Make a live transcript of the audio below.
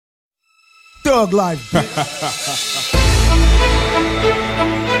thug life.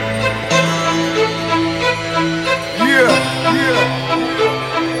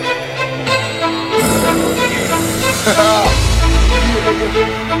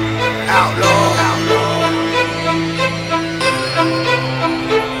 Outlaw.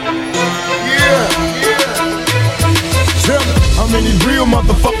 How many real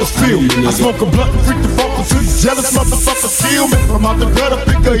motherfuckers feel me? I smoke a blunt and freak the fuck until these jealous motherfuckers kill me. I'm out the gutter,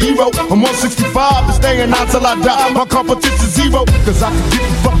 pick a hero. I'm 165 and staying out till I die. My competition's zero, cause I can give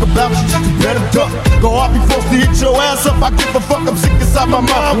a fuck about you. You better duck. Go out be forced to hit your ass up. I give a fuck, I'm sick inside my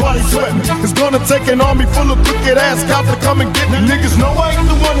mind while he's sweating. It's gonna take an army full of crooked ass cops to come and get me. Niggas know I ain't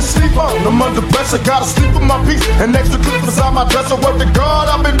the one to sleep on. I'm under pressure, gotta sleep with my piece. An extra clip beside my dresser. Work to God,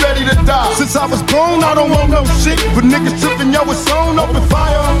 I've been ready to die. Since I was born, I don't want no shit. But niggas tripping, yo, it's on. Open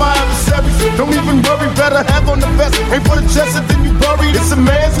fire on my adversaries. Don't even worry, better have on the vest. Ain't for the chest and then you buried. It's a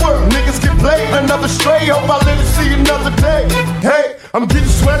man's world, niggas get played. Another stray, hope I live to see another day. Hey, I'm getting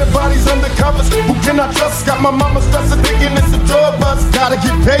sweaty bodies undercovers. Who can I trust? Got my mama stressing, thinking it's a drug bust. Gotta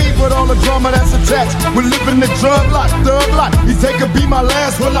get paid with all the drama that's attached. We're living the drug life, thug life. You take a be my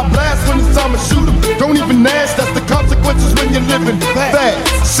last, well I blast when it's time to shoot 'em. Don't even ask, that's the consequences when you're living fast.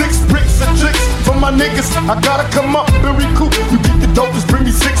 6 bricks and tricks for my niggas. I gotta come up and recoup. You get the dopest, bring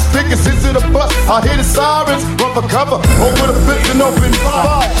me 6 figures. Is it a bust? I hear the sirens, run for cover. Over the fence and open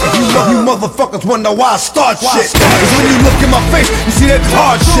fire. You motherfuckers wonder why I start shit. Cause when you look in my face, you see that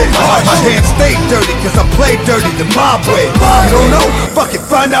hard shit. My hands stay dirty cause I play dirty the mob way. You don't know? Fuck it,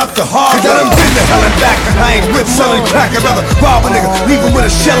 find out the hard way. Cause I done been to hell and back. I ain't with selling crack. I'd rather rob a nigga, leave him with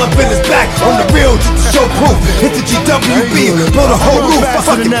a shell up in his back. On the real, just to show proof. Hit the GWB and blow the whole roof.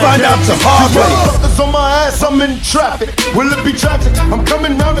 Fuck it, find out the hard way. Motherfuckers on my ass, I'm in traffic. Will it be tragic? I'm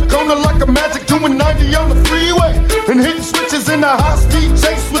coming round the corner like a magic, doing 90 on the freeway. And hitting switches in a high-speed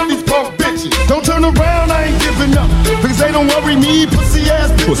chase with these punk bitches. Don't turn around, I ain't giving up. Because they don't worry me,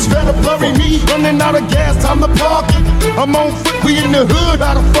 pussy-ass bitches better bury me. Running out of gas, time to park it. I'm on foot, we in the hood,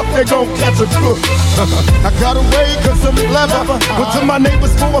 how the fuck they gon' catch a crook? I got away cause I'm clever. Went to my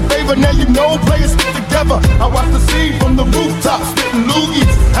neighbors for a favor, now you know players stick together. I watch the scene from the rooftop, spitting loogies.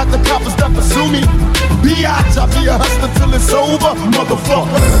 At the coppers that pursue me. Biatch, I be a hustler till it's over, motherfucker.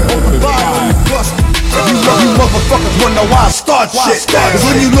 Open fire on you bustin'. You motherfuckers wonder why I start shit. Cause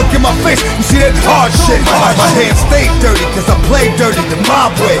when you look in my face, you see that hard shit. My hands stay dirty cause I play dirty the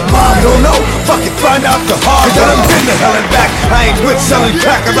mob way. You don't know? Fuck it, find out the hard way. Cause I done been to hell and back. I ain't with selling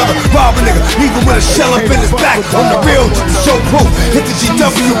crack. I'd rather rob a nigga, leave him with a shell up in his back. On the real, just to show proof. Hit the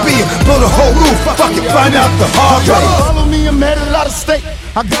GWB and blow the whole roof. Fuck it, find out the hard way. Follow me, I'm headed out of state.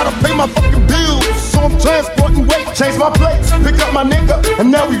 I gotta pay my fucking bills, so I'm transporting weight. Change my plates, pick up my nigga,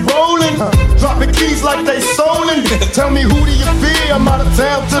 and now we rolling. Dropping keys like they stolen. Tell me who do you fear? I'm out of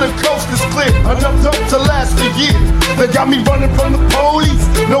town to the coast is clear. Enough dope to last a year. They got me running from the police.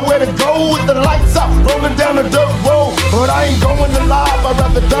 Nowhere to go with the lights out, rolling down the dirt road. But I ain't going alive, I'd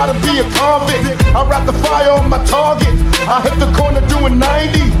rather die to be a convict. I'd rather fire on my target. I hit the corner doing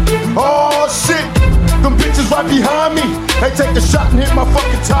 90. Oh shit. Them bitches right behind me, they take a shot and hit my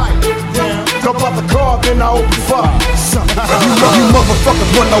fucking tire. Jump out the car, then I open fire. You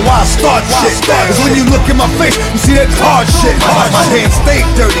motherfuckers wonder why I start shit. Cause when you look in my face, you see that hard shit. My hands stay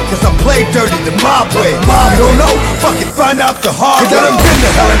dirty cause I play dirty the mob way. You don't know? Fuck it, find out the hard way. Cause I done been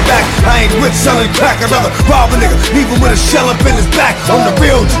to hell and back. I ain't with selling crack. I'd rather rob a nigga, leave him with a shell up in his back. On the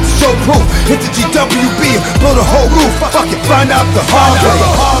real, just to show proof. Hit the GWB and blow the whole roof. Fuck it, find out the hard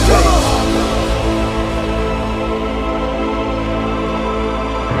way.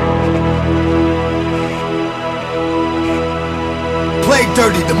 Play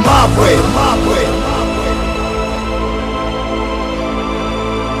dirty the mob way.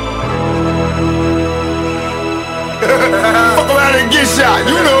 Fuck around and get shot,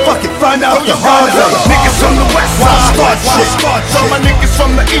 you know. Fuck it, find out the hard way. Niggas from the west side, start shit. Some my niggas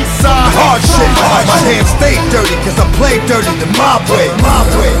from the east side, hard shit. My hands stay dirty cause I play dirty the mob way.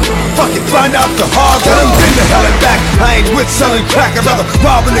 Fuck it, find out the hard way. I done been to hell and back. I ain't with selling crack. I'd rather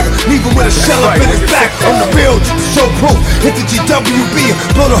rob a nigga, leave him with a shell up in his back. On the real, just to show proof. Hit the GWB and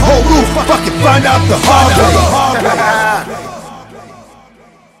blow the whole roof. Fuck it, find out the hard way.